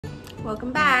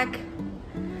Welcome back.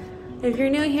 If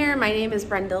you're new here, my name is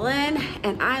Brenda Lynn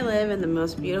and I live in the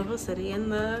most beautiful city in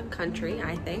the country,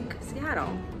 I think,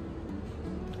 Seattle.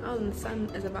 Oh, and the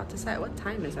sun is about to set. What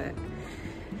time is it?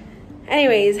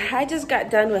 Anyways, I just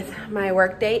got done with my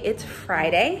work day. It's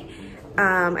Friday.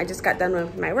 I just got done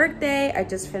with my work day. I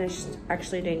just finished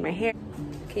actually doing my hair.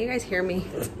 Can you guys hear me?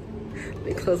 Let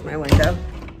me close my window.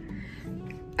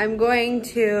 I'm going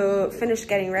to finish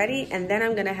getting ready and then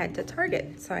I'm gonna head to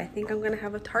Target. So I think I'm gonna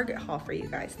have a Target haul for you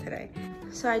guys today.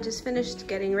 So I just finished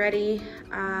getting ready.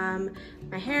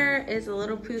 My hair is a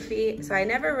little poofy. So I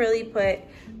never really put,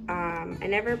 my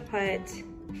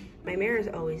mirror is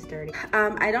always dirty.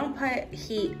 I don't put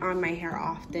heat on my hair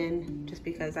often just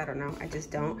because, I don't know, I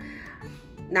just don't.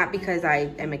 Not because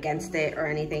I am against it or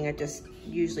anything, I just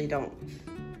usually don't,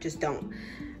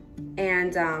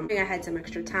 And I had some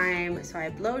extra time, so I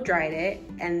blow dried it.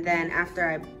 And then after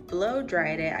I blow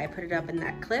dried it, I put it up in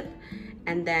that clip.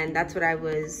 And then that's what I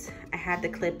had the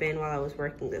clip in while I was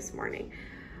working this morning,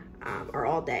 or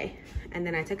all day. And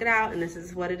then I took it out, and this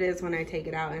is what it is when I take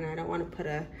it out. And I don't want to put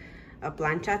a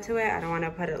plancha to it. I don't want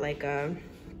to put it like a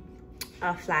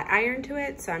flat iron to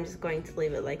it. So I'm just going to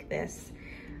leave it like this,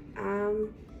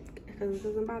 because it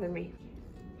doesn't bother me.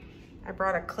 I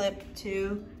brought a clip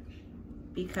too,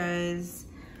 because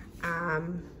I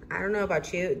don't know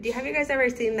about you. Have you guys ever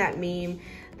seen that meme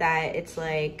that it's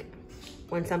like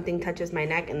when something touches my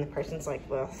neck and the person's like,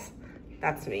 well,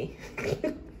 that's me.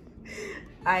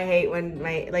 I hate when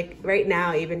like right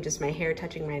now, even just my hair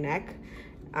touching my neck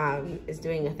is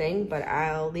doing a thing, but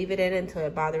I'll leave it in until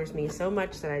it bothers me so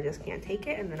much that I just can't take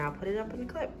it, and then I'll put it up in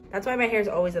the clip. That's why my hair is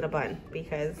always in a bun,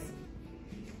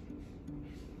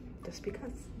 just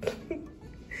because.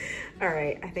 All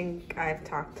right, I think I've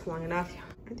talked long enough.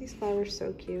 Aren't these flowers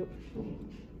so cute?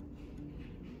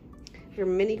 They're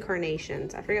mini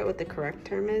carnations. I forget what the correct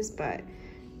term is, but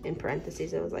in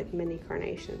parentheses, it was like mini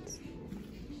carnations.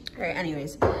 All right,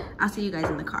 anyways, I'll see you guys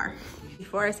in the car.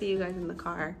 Before I see you guys in the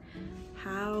car,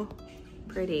 how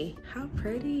pretty, how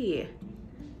pretty.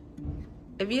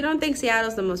 If you don't think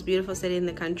Seattle's the most beautiful city in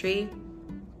the country,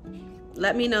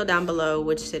 let me know down below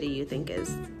which city you think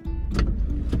is.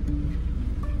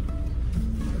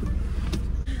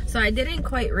 So I didn't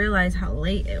quite realize how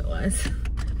late it was.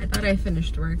 I thought I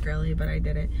finished work early, but I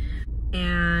didn't.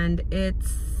 And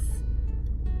it's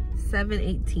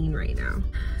 7:18 right now.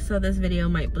 So this video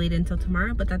might bleed until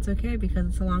tomorrow, but that's okay because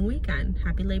it's a long weekend.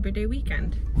 Happy Labor Day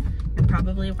weekend. I'm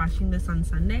probably watching this on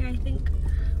Sunday, I think.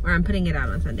 Or I'm putting it out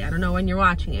on Sunday. I don't know when you're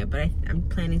watching it, but I'm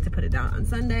planning to put it out on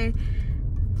Sunday.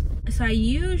 So I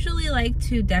usually like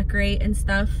to decorate and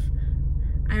stuff.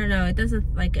 I don't know, it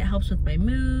doesn't, like, it helps with my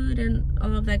mood and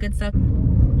all of that good stuff.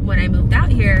 When I moved out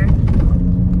here,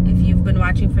 if you've been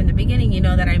watching from the beginning, you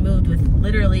know that I moved with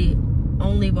literally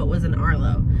only what was in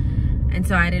Arlo. And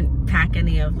so I didn't pack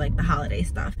any of like the holiday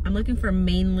stuff. I'm looking for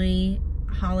mainly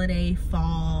holiday,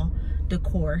 fall,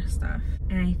 decor stuff.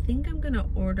 And I think I'm gonna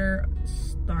order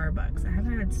Starbucks. I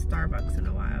haven't had Starbucks in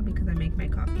a while because I make my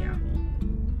coffee at home.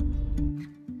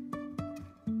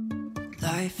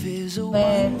 Life is a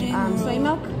soy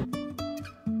milk.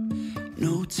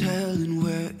 No telling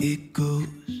where it goes.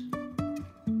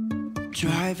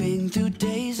 Driving through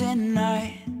days and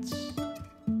nights.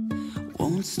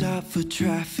 Won't stop for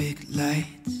traffic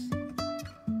lights.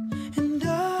 And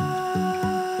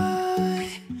I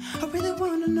really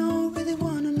wanna know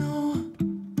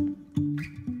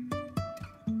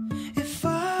if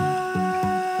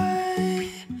I'll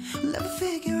ever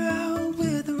figure out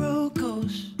where the road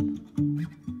goes.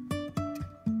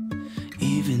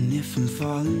 Even if I'm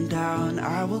falling down,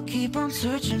 I will keep on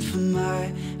searching for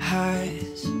my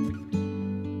highs.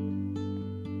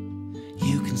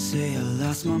 You can say I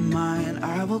lost my mind,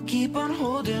 I will keep on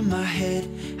holding my head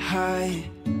high.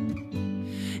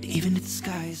 Even if the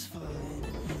sky is falling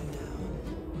down.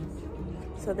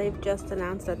 So they've just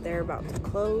announced that they're about to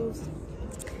close.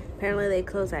 Apparently they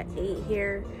close at 8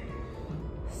 here.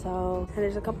 So, and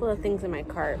there's a couple of things in my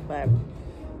cart, but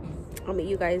I'll meet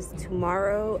you guys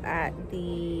tomorrow at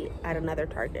another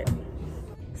Target.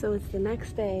 So it's the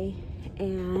next day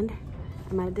and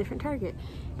I'm at a different Target.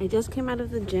 I just came out of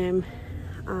the gym,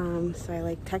 so I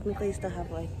like technically still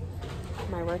have like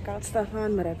my workout stuff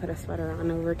on, but I put a sweater on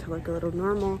over to look a little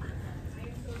normal.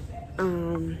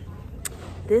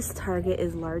 This Target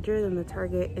is larger than the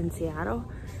Target in Seattle.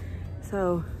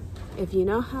 So if you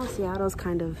know how Seattle's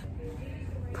kind of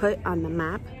put on the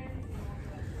map,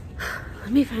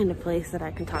 let me find a place that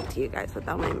I can talk to you guys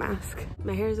without my mask.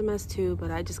 My hair is a mess too, but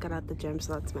I just got out the gym,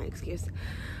 so that's my excuse.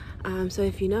 So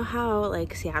if you know how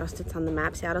like Seattle sits on the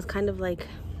map, Seattle's kind of like,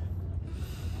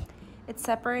 It's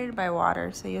separated by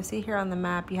water, so you'll see here on the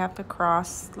map you have to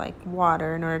cross like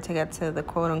water in order to get to the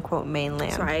quote-unquote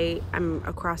mainland. So I'm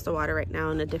across the water right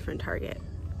now in a different Target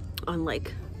on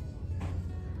like,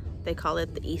 they call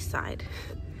it the east side.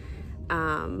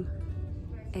 And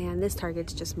this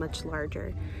Target's just much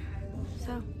larger.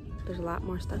 So there's a lot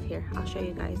more stuff here. I'll show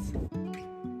you guys.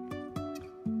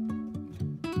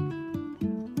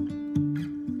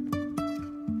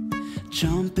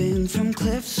 Jumping from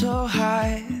cliffs so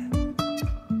high,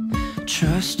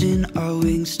 trusting our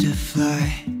wings to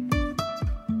fly.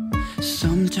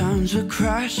 Sometimes we're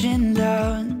crashing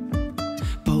down,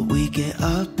 but we get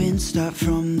up and start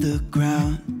from the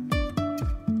ground.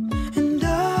 And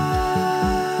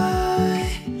I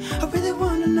really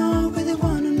wanna know,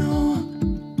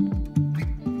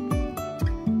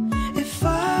 if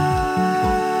I'll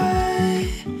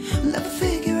ever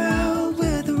figure out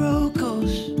where the road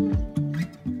goes.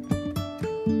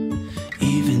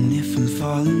 Even if I'm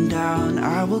falling down,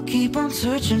 I will keep on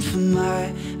searching for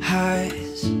my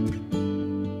highs.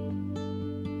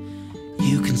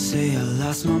 You can say I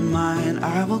lost my mind,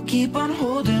 I will keep on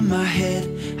holding my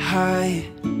head high.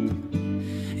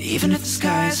 Even if the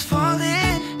sky is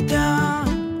falling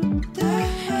down,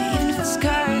 even if the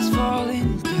sky is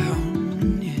falling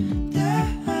down, yeah.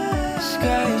 The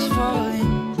sky is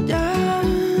falling down.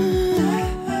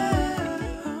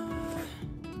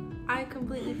 I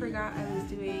completely forgot I was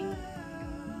doing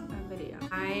a video.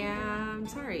 I am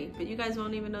sorry, but you guys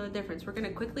won't even know the difference. We're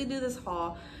gonna quickly do this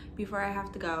haul before I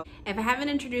have to go. If I haven't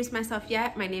introduced myself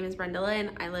yet, my name is Brenda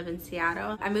Lynn. I live in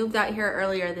Seattle. I moved out here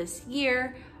earlier this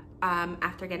year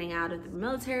after getting out of the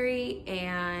military,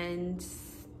 and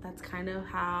that's kind of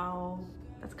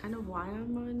why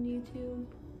I'm on YouTube.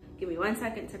 Give me 1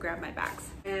 second to grab my bags.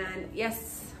 And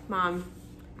yes, Mom,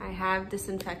 I have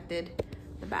disinfected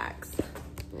the bags.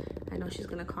 I know she's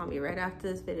gonna call me right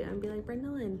after this video and be like,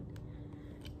 Brenda Lynn,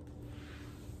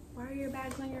 why are your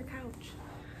bags on your couch?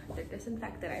 They're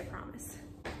disinfected, I promise.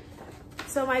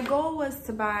 So my goal was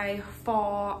to buy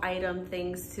fall item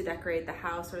things to decorate the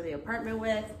house or the apartment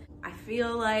with. I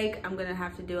feel like I'm gonna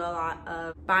have to do a lot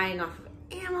of buying off of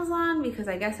Amazon because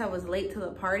I guess I was late to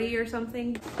the party or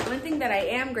something. One thing that I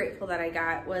am grateful that I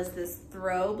got was this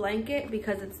throw blanket,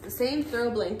 because it's the same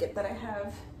throw blanket that I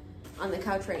have on the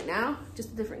couch right now,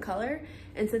 just a different color.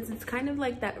 And since it's kind of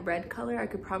like that red color, I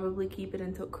could probably keep it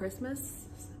until Christmas.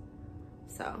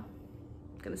 So I'm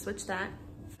gonna switch that.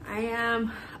 I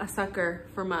am a sucker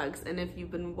for mugs, and if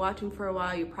you've been watching for a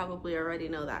while, you probably already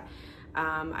know that.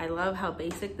 I love how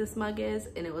basic this mug is,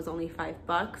 and it was only $5,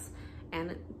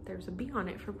 and there's a B on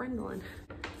it for Brenda Lynn.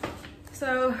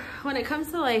 So when it comes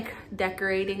to like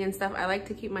decorating and stuff, I like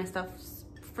to keep my stuff,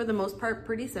 for the most part,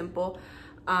 pretty simple.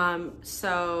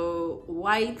 So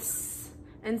whites,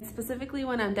 and specifically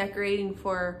when I'm decorating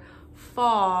for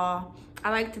fall, I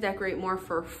like to decorate more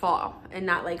for fall and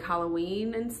not like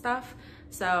Halloween and stuff.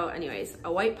 So anyways,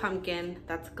 a white pumpkin,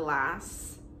 that's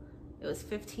glass. It was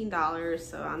 $15,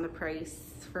 so on the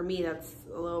price, for me that's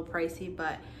a little pricey,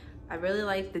 but I really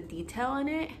like the detail in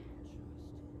it.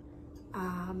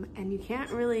 And you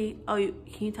can't really, can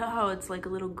you tell how it's like a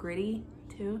little gritty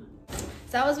too?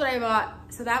 So that was what I bought.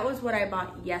 So that was what I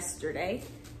bought yesterday.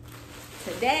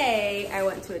 Today, I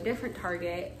went to a different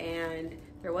Target and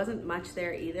there wasn't much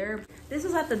there either. This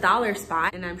was at the dollar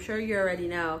spot, and I'm sure you already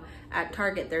know at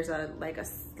Target there's a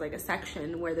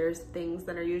section where there's things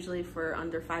that are usually for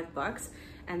under $5,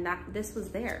 and this was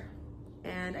there.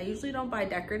 And I usually don't buy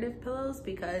decorative pillows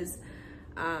because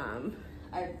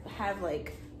I have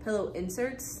like pillow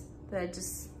inserts that I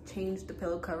just changed the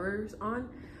pillow covers on.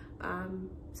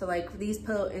 So like these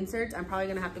pillow inserts, I'm probably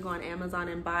gonna have to go on Amazon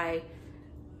and buy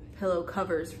pillow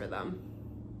covers for them,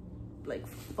 like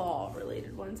fall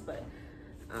related ones. But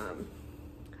I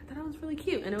thought it was really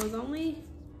cute, and it was only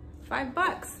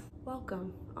 $5.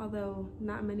 Welcome, although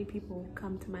not many people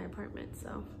come to my apartment,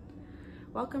 so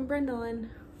welcome, Brenda Lynn,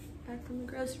 back from the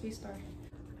grocery store.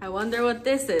 I wonder what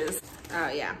this is. Oh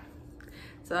yeah,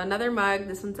 so another mug.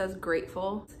 This one says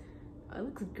grateful. It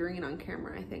looks green on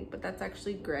camera, I think, but that's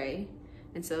actually gray,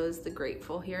 and so is the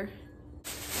grateful here.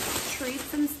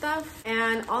 Treats and stuff,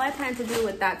 and all I plan to do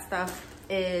with that stuff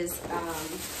is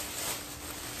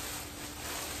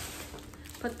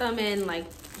put them in like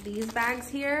these bags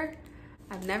here.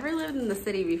 I've never lived in the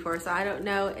city before, so I don't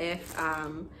know if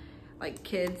like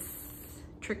kids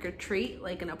trick or treat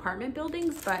like in apartment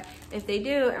buildings, but if they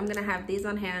do, I'm gonna have these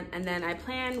on hand, and then I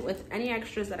plan with any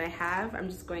extras that I have, I'm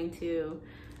just going to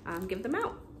give them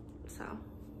out. So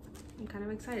I'm kind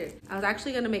of excited. I was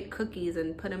actually gonna make cookies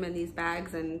and put them in these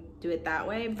bags and do it that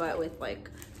way, but with like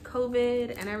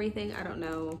COVID and everything, I don't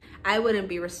know. I wouldn't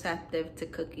be receptive to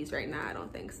cookies right now, I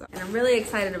don't think so. And I'm really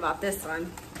excited about this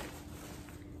one.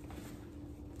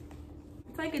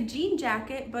 It's like a jean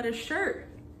jacket, but a shirt.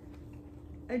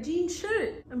 A jean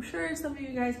shirt. I'm sure some of you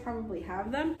guys probably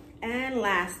have them. And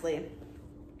lastly,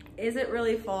 is it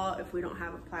really fall if we don't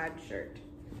have a plaid shirt?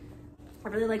 I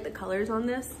really like the colors on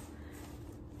this.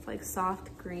 It's like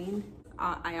soft green.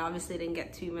 I obviously didn't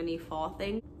get too many fall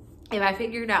things. If I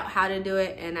figured out how to do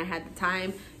it and I had the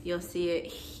time, you'll see it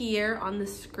here on the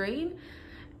screen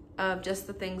of just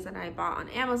the things that I bought on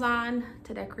Amazon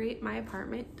to decorate my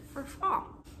apartment for fall.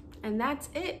 And that's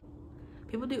it.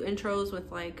 People do intros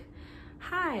with like,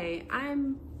 hi,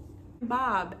 I'm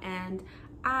Bob and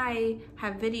I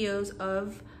have videos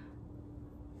of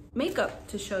makeup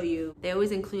to show you. They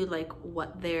always include like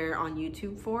what they're on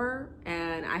YouTube for,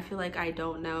 and I feel like I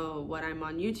don't know what I'm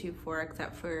on YouTube for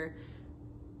except for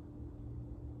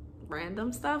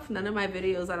random stuff. None of my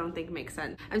videos I don't think make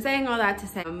sense. I'm saying all that to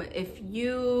say, if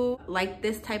you like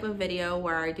this type of video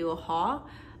where I do a haul,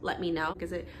 let me know.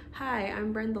 Is it, hi,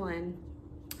 I'm Brendalyn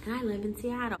and I live in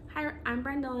Seattle. Hi, I'm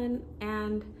Brendalyn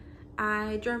and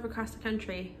I drove across the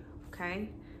country, okay?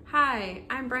 Hi,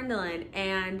 I'm Brendalyn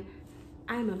and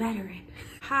I'm a veteran.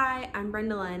 Hi, I'm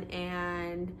Brendalyn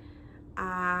and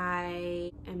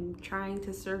I am trying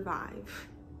to survive.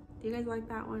 Do you guys like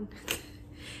that one?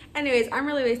 Anyways, I'm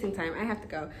really wasting time. I have to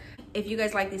go. If you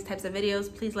guys like these types of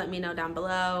videos, please let me know down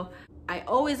below. I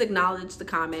always acknowledge the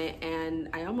comment and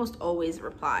I almost always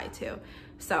reply too.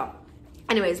 So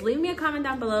anyways, leave me a comment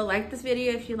down below. Like this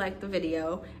video if you like the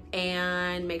video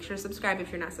and make sure to subscribe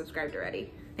if you're not subscribed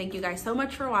already. Thank you guys so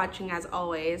much for watching. As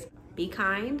always, be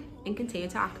kind and continue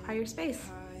to occupy your space.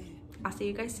 I'll see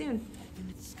you guys soon.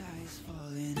 And the sky's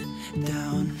falling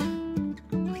down.